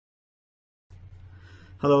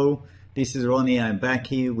Hello, this is Ronnie. I'm back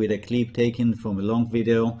here with a clip taken from a long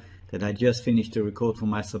video that I just finished to record for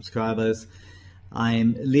my subscribers.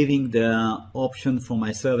 I'm leaving the option for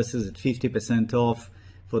my services at 50% off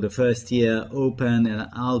for the first year open, and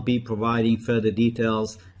I'll be providing further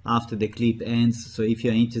details after the clip ends. So if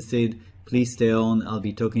you're interested, please stay on. I'll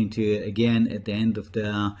be talking to you again at the end of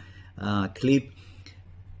the clip.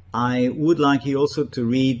 I would like you also to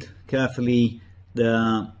read carefully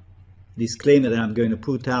the disclaimer that I'm going to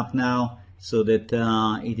put up now, so that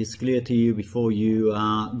it is clear to you before you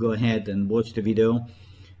go ahead and watch the video.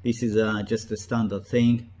 This is just a standard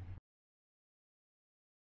thing.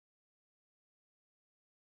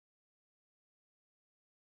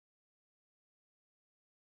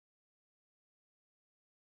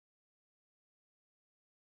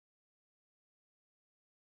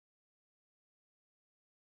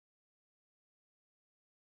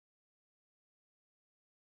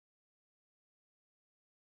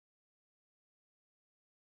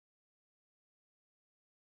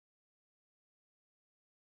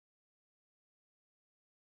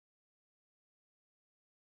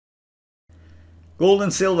 Gold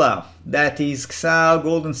and silver, that is XAU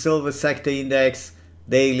gold and silver sector index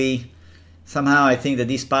daily. Somehow I think that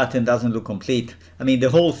this pattern doesn't look complete. I mean,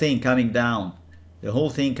 the whole thing coming down,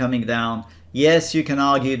 Yes, you can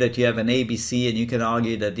argue that you have an ABC, and you can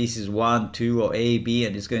argue that this is 1, 2 or A, B,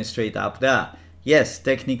 and it's going straight up there. Yes,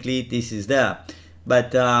 technically this is there.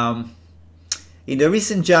 But in the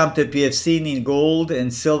recent jump that we have seen in gold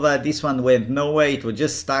and silver, this one went nowhere. It was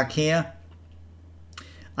just stuck here.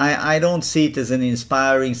 I don't see it as an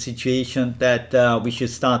inspiring situation that we should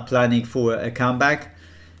start planning for a comeback.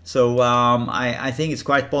 So I think it's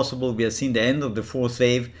quite possible we are seeing the end of the fourth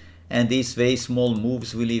wave, and these very small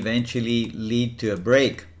moves will eventually lead to a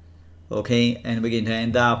break. Okay, and we're going to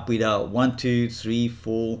end up with a 1, 2, 3,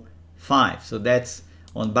 4, 5. So that's,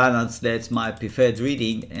 on balance, that's my preferred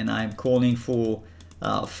reading, and I'm calling for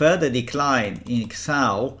further decline in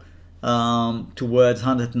XAU towards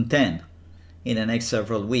 110. In the next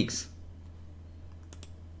several weeks.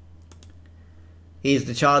 Here's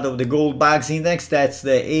the chart of the gold bags index. That's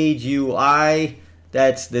the HUI.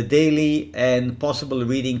 That's the daily, and possible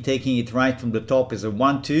reading, taking it right from the top, is a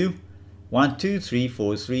 1, 2, 1, 2, 3,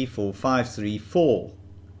 4, 3, 4, 5, 3, 4.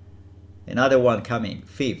 Another one coming,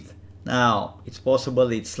 fifth. Now, it's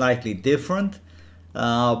possible it's slightly different,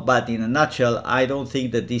 but in a nutshell, I don't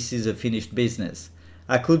think that this is a finished business.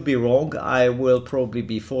 I could be wrong. I will probably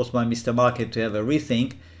be forced by Mr. Market to have a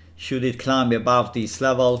rethink. Should it climb above this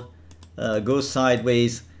level, go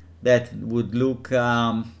sideways, that would look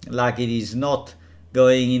like it is not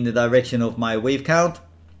going in the direction of my wave count,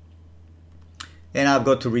 and I've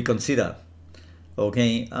got to reconsider.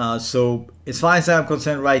 Okay, so as far as I'm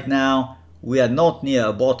concerned right now, we are not near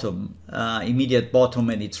a bottom, immediate bottom,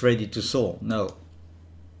 and it's ready to soar. No.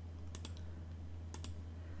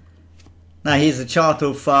 Now here's a chart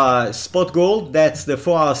of spot gold. That's the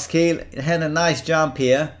 4-hour scale. It had a nice jump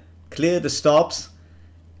here, cleared the stops,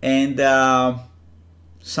 and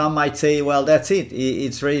some might say, well, that's it.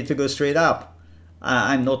 It's ready to go straight up.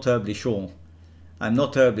 I'm not terribly sure.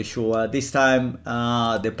 This time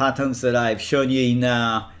the patterns that I've shown you in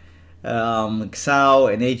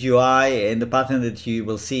XAU and HUI, and the pattern that you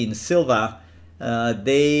will see in silver,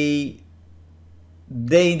 they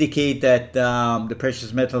indicate that the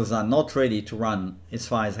precious metals are not ready to run, as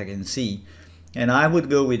far as I can see. And I would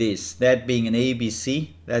go with this, that being an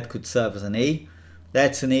ABC, that could serve as an A.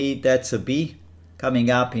 That's an A, that's a B. Coming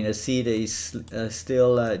up in a C, there is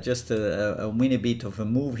still just a mini bit of a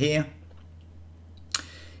move here.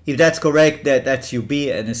 If that's correct, that's your B,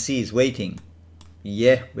 and a C is waiting.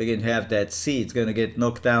 Yeah, we're going to have that C. It's going to get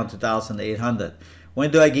knocked down to 1,800.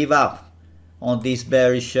 When do I give up on this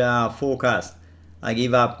bearish forecast? I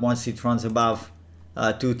give up once it runs above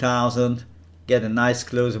 2,000, get a nice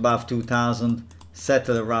close above 2,000,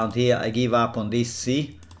 settle around here. I give up on this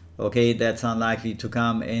C. Okay, that's unlikely to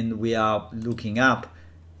come, and we are looking up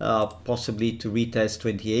possibly to retest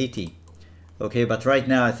 2080. Okay, but right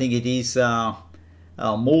now I think it is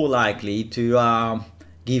more likely to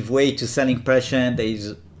give way to selling pressure, and there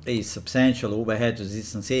is substantial overhead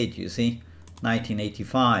resistance here, you see,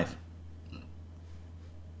 1985.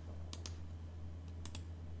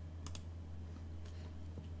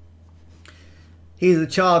 Here's a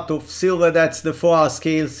chart of silver. That's the 4-hour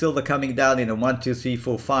scale. Silver coming down in a 1, 2, 3,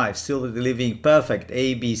 4, 5. Silver delivering perfect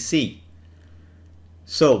ABC.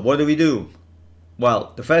 So what do we do?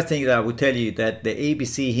 Well, the first thing that I would tell you that the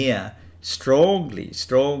ABC here strongly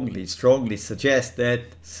suggests that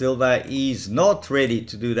silver is not ready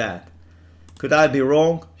to do that. Could I be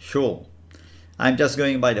wrong? Sure. I'm just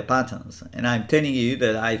going by the patterns, and I'm telling you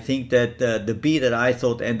that I think that the B that I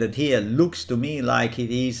thought ended here looks to me like it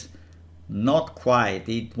is not quite.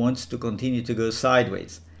 It wants to continue to go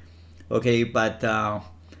sideways. Okay, but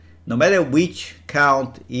no matter which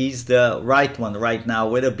count is the right one right now,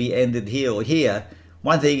 whether B ended here or here,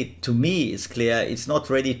 one thing to me is clear: it's not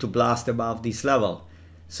ready to blast above this level.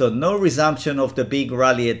 So no resumption of the big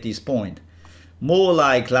rally at this point. More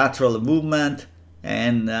like lateral movement,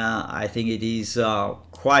 and I think it is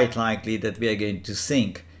quite likely that we are going to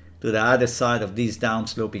sink to the other side of this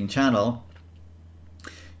downsloping channel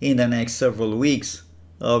in the next several weeks.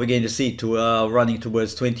 We're going to see to running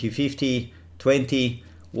towards 2050, 20,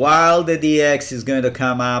 while the DX is going to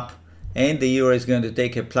come up and the euro is going to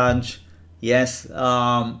take a plunge. Yes, we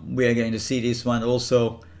are going to see this one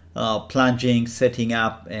also plunging, setting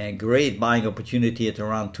up a great buying opportunity at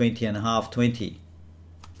around 20.5, 20.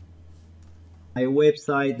 My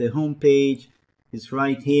website, the homepage is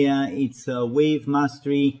right here. It's Wave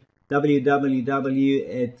Mastery,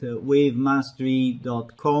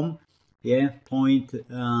 www.wavemastery.com. Yeah,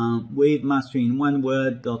 wavemastery in one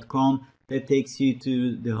word.com. That takes you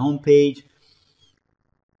to the homepage.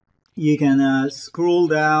 You can scroll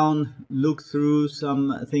down, look through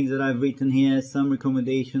some things that I've written here, some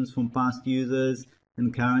recommendations from past users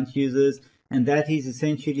and current users, and that is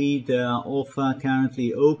essentially the offer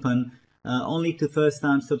currently open only to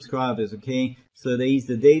first-time subscribers. Okay, so there is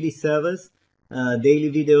the daily service, daily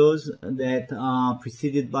videos that are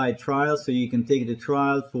preceded by a trial, so you can take the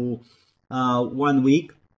trial for 1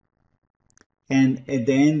 week, and at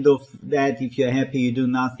the end of that, if you're happy, you do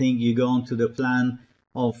nothing, you go on to the plan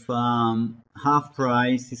of half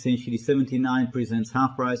price. Essentially 79 presents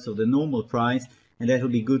half price of the normal price, and that will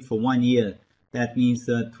be good for 1 year. That means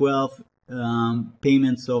 12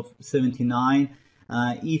 payments of 79.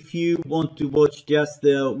 If you want to watch just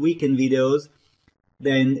the weekend videos,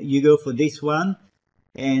 then you go for this one,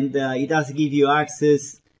 and it does give you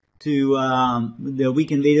access to the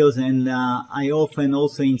weekend videos, and I often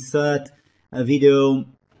also insert a video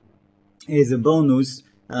as a bonus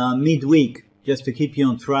midweek, just to keep you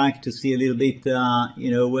on track, to see a little bit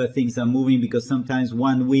you know, where things are moving, because sometimes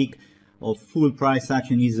 1 week of full price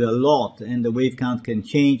action is a lot, and the wave count can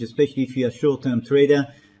change, especially if you're a short-term trader.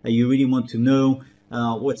 You really want to know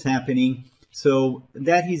what's happening. So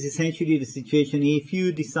that is essentially the situation. If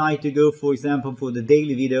you decide to go, for example, for the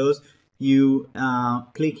daily videos, you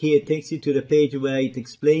click here, it takes you to the page where it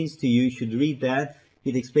explains to you, you should read that,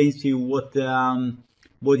 it explains to you what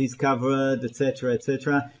is covered, etc.,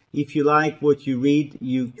 etc. If you like what you read,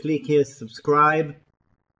 you click here, subscribe.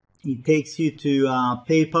 It takes you to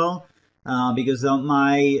PayPal, because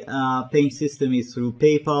my paying system is through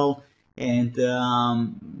PayPal, and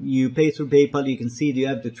you pay through PayPal. You can see you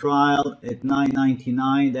have the trial at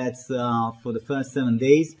 $9.99. That's for the first 7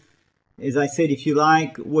 days. As I said, if you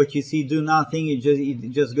like what you see, do nothing. It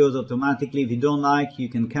just goes automatically. If you don't like, you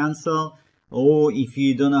can cancel. Or if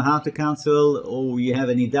you don't know how to cancel, or you have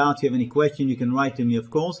any doubt, you have any question, you can write to me, of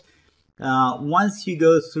course. Once you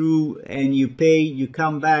go through and you pay, you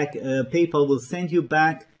come back, PayPal will send you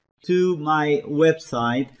back to my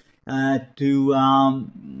website to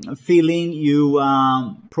fill in your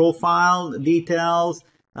profile details,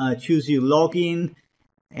 choose your login,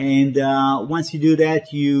 and once you do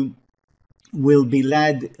that, you will be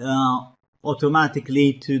led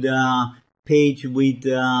automatically to the page with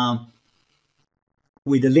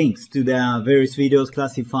the links to the various videos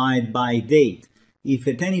classified by date. If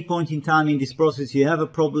at any point in time in this process you have a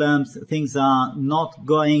problem, things are not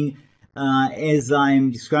going as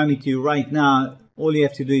I'm describing to you right now, all you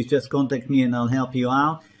have to do is just contact me and I'll help you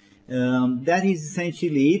out. That is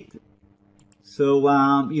essentially it. So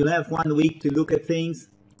you'll have 1 week to look at things.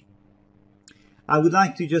 I would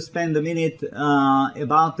like to just spend a minute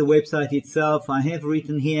about the website itself. I have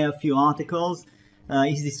written here a few articles.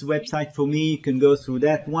 Is this website for me? You can go through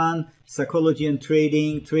that one. Psychology and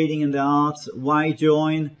trading, trading and the arts, why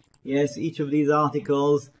join? Yes, each of these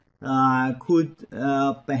articles could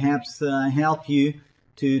perhaps help you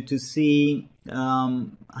to see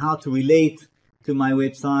how to relate to my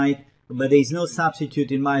website, but there is no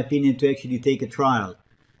substitute, in my opinion, to actually take a trial.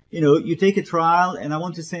 You know, you take a trial, and I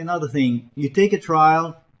want to say another thing. You take a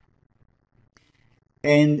trial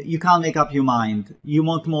and you can't make up your mind. You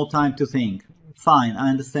want more time to think. Fine, I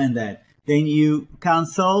understand that. Then you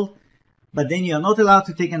cancel, but then you are not allowed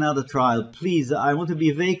to take another trial. Please, I want to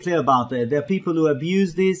be very clear about that. There are people who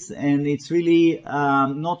abuse this, and it's really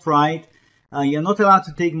not right. You're not allowed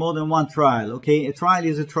to take more than one trial, okay? A trial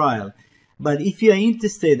is a trial. But if you are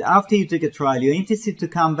interested, after you take a trial, you're interested to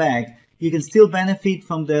come back, you can still benefit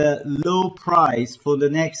from the low price for the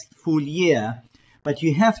next full year but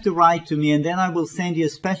you have to write to me, and then I will send you a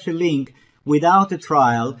special link without a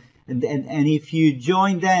trial. And if you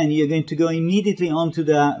join, then you're going to go immediately onto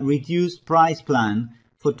the reduced price plan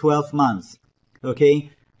for 12 months.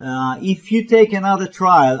 Okay? If you take another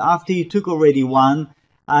trial after you took already one,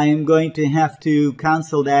 I am going to have to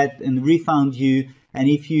cancel that and refund you. And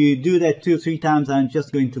if you do that 2 or 3 times, I'm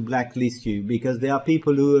just going to blacklist you, because there are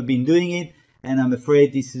people who have been doing it, and I'm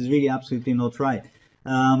afraid this is really absolutely not right.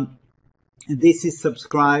 This is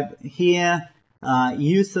subscribe here.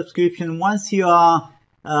 Use subscription. Once you are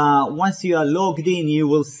logged in, you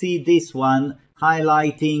will see this one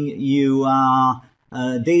highlighting you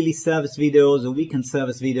daily service videos or weekend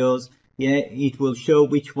service videos. Yeah, it will show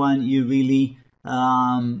which one you really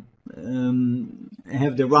have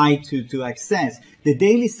the right to access. The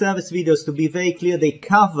daily service videos, to be very clear, they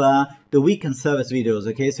cover the weekend service videos.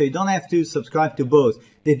 Okay, so you don't have to subscribe to both.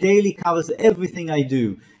 The daily covers everything I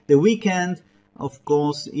do. The weekend, of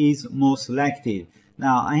course, is more selective.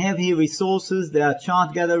 Now I have here resources. There are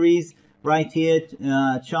chart galleries right here.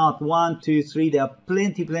 Chart 1, 2, 3. There are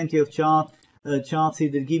plenty of charts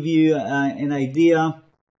here that give you an idea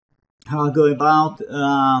how I go about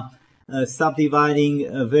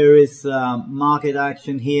subdividing various market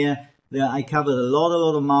action here. I covered a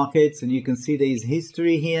lot of markets, and you can see there is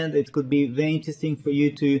history here that could be very interesting for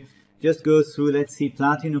you to just go through. Let's see,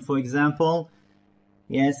 platinum, for example.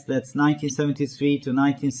 Yes, that's 1973 to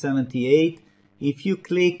 1978. If you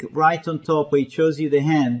click right on top where it shows you the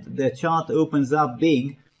hand, the chart opens up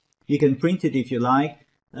big. You can print it if you like.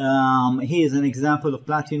 Here's an example of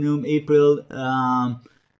platinum, April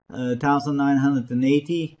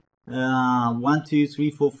 1980. 1, 2,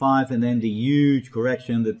 3, 4, 5, and then the huge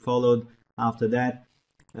correction that followed after that.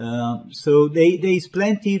 So there is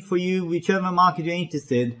plenty for you, whichever market you're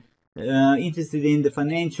interested in, the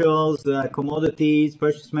financials, commodities,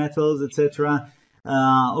 precious metals, etc.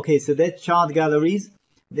 Okay, so that's chart galleries.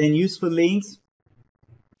 Then useful links,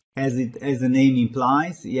 as the name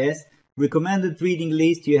implies. Yes, recommended reading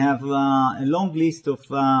list. You have a long list of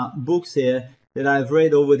books here that I've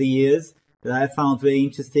read over the years that I found very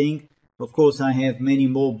interesting. Of course, I have many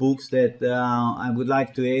more books that I would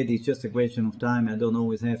like to add. It's just a question of time. I don't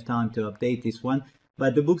always have time to update this one.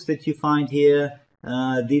 But the books that you find here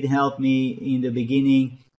did help me in the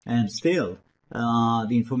beginning, and still the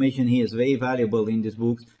information here is very valuable in these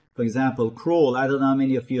books. For example, Kroll. I don't know how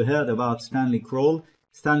many of you heard about Stanley Kroll.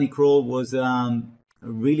 Stanley Kroll was a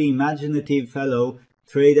really imaginative fellow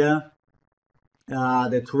trader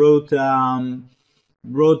that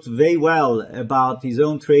wrote very well about his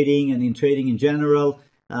own trading and in trading in general.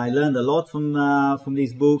 I learned a lot from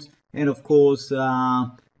these books. And of course,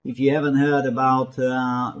 if you haven't heard about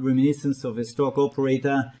Reminiscence of a Stock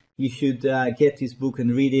Operator, you should get this book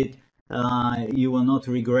and read it. You will not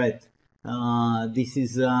regret. This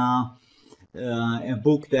is a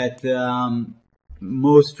book that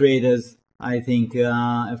most traders, I think,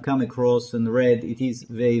 have come across and read. It is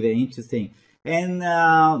very interesting. And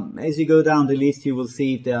as you go down the list, you will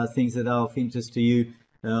see if there are things that are of interest to you.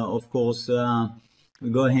 Of course,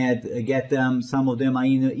 go ahead, get them. Some of them are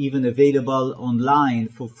even available online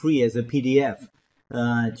for free as a PDF.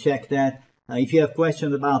 Check that. If you have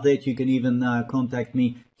questions about that, you can even contact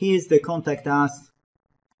me. Here's the contact us,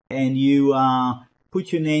 and you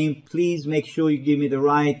put your name. Please make sure you give me the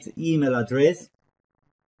right email address.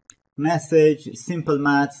 Message, simple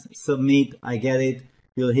maths, submit, I get it.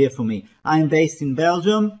 You'll hear from me. I'm based in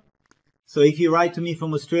Belgium, so if you write to me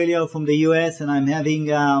from Australia or from the US and I'm having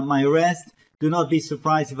my rest, do not be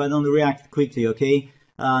surprised if I don't react quickly, okay?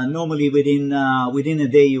 Normally within a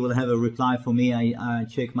day you will have a reply from me. I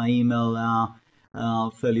check my email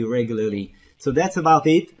fairly regularly. So that's about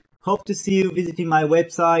it. Hope to see you visiting my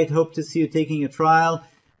website. Hope to see you taking a trial.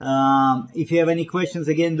 If you have any questions,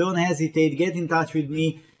 again, don't hesitate. Get in touch with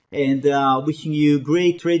me, and wishing you a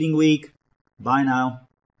great trading week. Bye now.